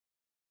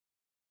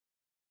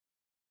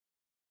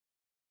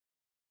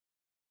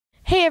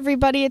Hey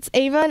everybody, it's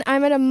Ava and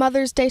I'm at a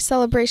Mother's Day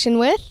celebration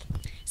with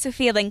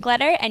Sophia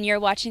Linkletter, and you're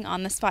watching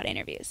On the Spot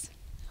Interviews.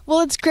 Well,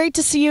 it's great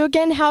to see you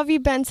again. How have you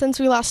been since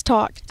we last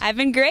talked? I've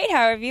been great.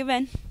 How have you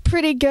been?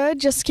 Pretty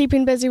good, just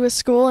keeping busy with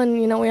school, and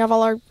we have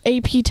all our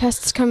AP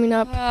tests coming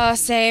up. Oh,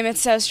 same.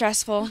 It's so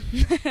stressful.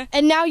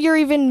 And now you're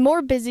even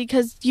more busy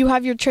because you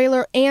have your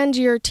trailer and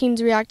your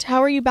Teens React.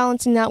 How are you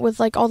balancing that with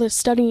all this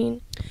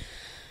studying?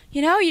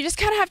 You just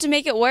kind of have to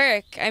make it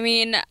work. I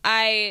mean,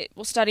 I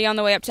will study on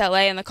the way up to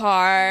LA in the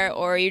car,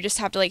 or you just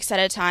have to set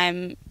a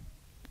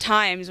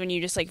times when you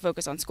just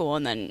focus on school,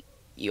 and then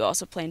you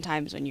also plan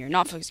times when you're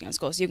not focusing on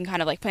school, so you can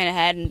kind of plan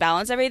ahead and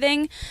balance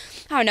everything.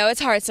 I don't know,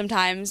 it's hard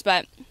sometimes,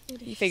 but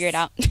you figure it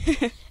out.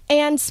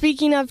 And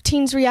speaking of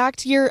Teens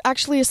React, you're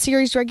actually a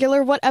series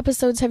regular. What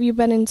episodes have you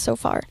been in so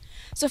far?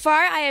 So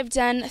far, I have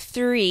done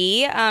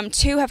 3.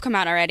 2 have come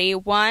out already.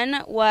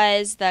 One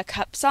was the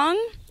cup song,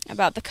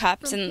 about the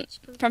cups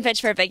from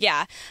Pitch Perfect,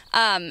 yeah.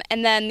 And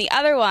then the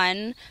other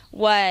one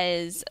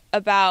was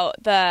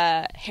about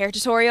the hair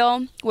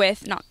tutorial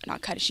with not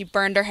cut. She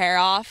burned her hair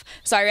off,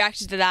 so I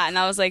reacted to that, and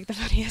that was the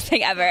funniest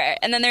thing ever.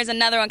 And then there's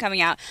another one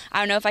coming out. I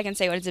don't know if I can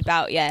say what it's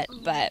about yet,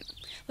 but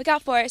look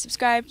out for it.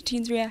 Subscribe to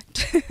Teens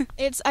React.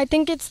 I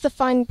think it's the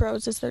Fine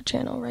Bros is their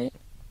channel, right?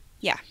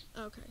 Yeah.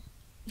 Okay.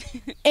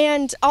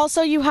 And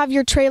also you have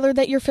your trailer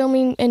that you're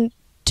filming in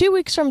 2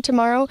 weeks from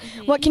tomorrow.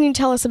 Mm-hmm. What can you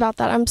tell us about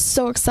that? I'm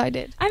so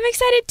excited. I'm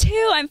excited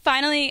too.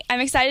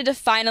 I'm excited to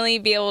finally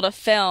be able to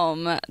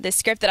film this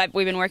script that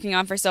we've been working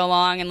on for so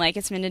long, and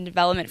it's been in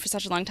development for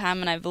such a long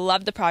time, and I've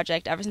loved the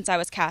project ever since I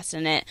was cast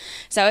in it.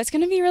 So it's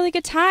going to be a really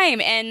good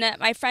time, and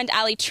my friend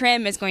Allie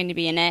Trim is going to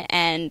be in it,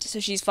 and so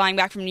she's flying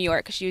back from New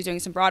York because she was doing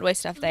some Broadway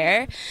stuff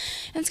there,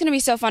 and it's going to be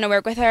so fun to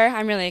work with her.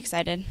 I'm really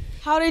excited.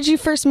 How did you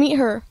first meet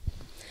her?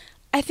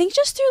 I think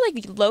just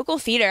through local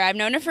theater. I've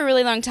known her for a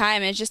really long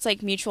time, and it's just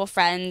mutual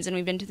friends, and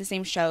we've been to the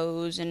same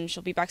shows, and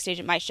she'll be backstage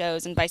at my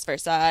shows and vice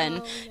versa,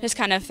 and just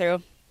kind of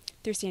through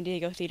San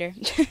Diego theater.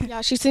 Yeah,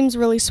 she seems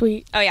really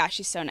sweet. Oh yeah,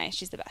 she's so nice.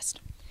 She's the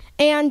best.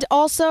 And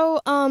also,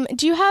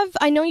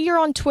 I know you're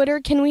on Twitter,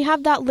 can we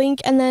have that link?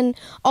 And then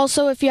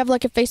also if you have a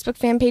Facebook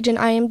fan page and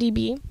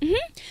IMDb? Mm-hmm.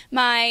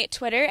 My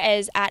Twitter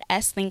is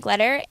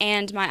 @SLinkletter,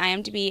 and my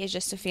IMDb is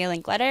just Sophia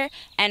Linkletter,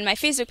 and my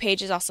Facebook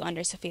page is also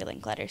under Sophia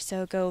Linkletter.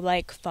 So go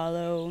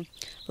follow,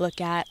 look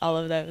at all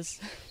of those.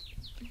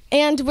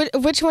 And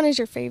which one is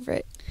your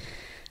favorite?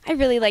 I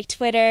really like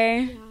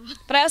Twitter,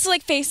 but I also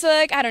like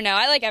Facebook. I don't know.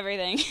 I like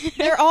everything.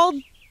 They're all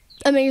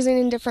amazing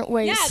in different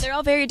ways. Yeah, they're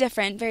all very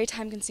different, very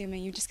time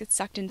consuming. You just get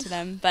sucked into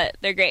them, but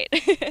they're great.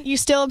 You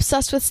still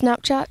obsessed with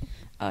Snapchat?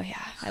 Oh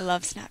yeah, I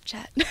love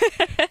Snapchat.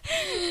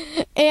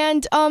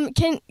 And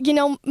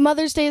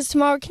Mother's Day is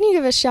tomorrow. Can you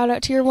give a shout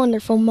out to your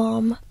wonderful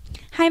mom?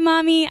 Hi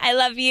Mommy, I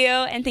love you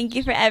and thank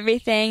you for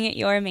everything.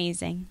 You're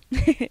amazing.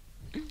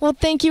 Well,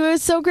 thank you. It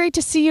was so great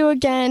to see you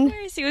again. Of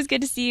course, it was good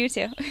to see you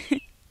too.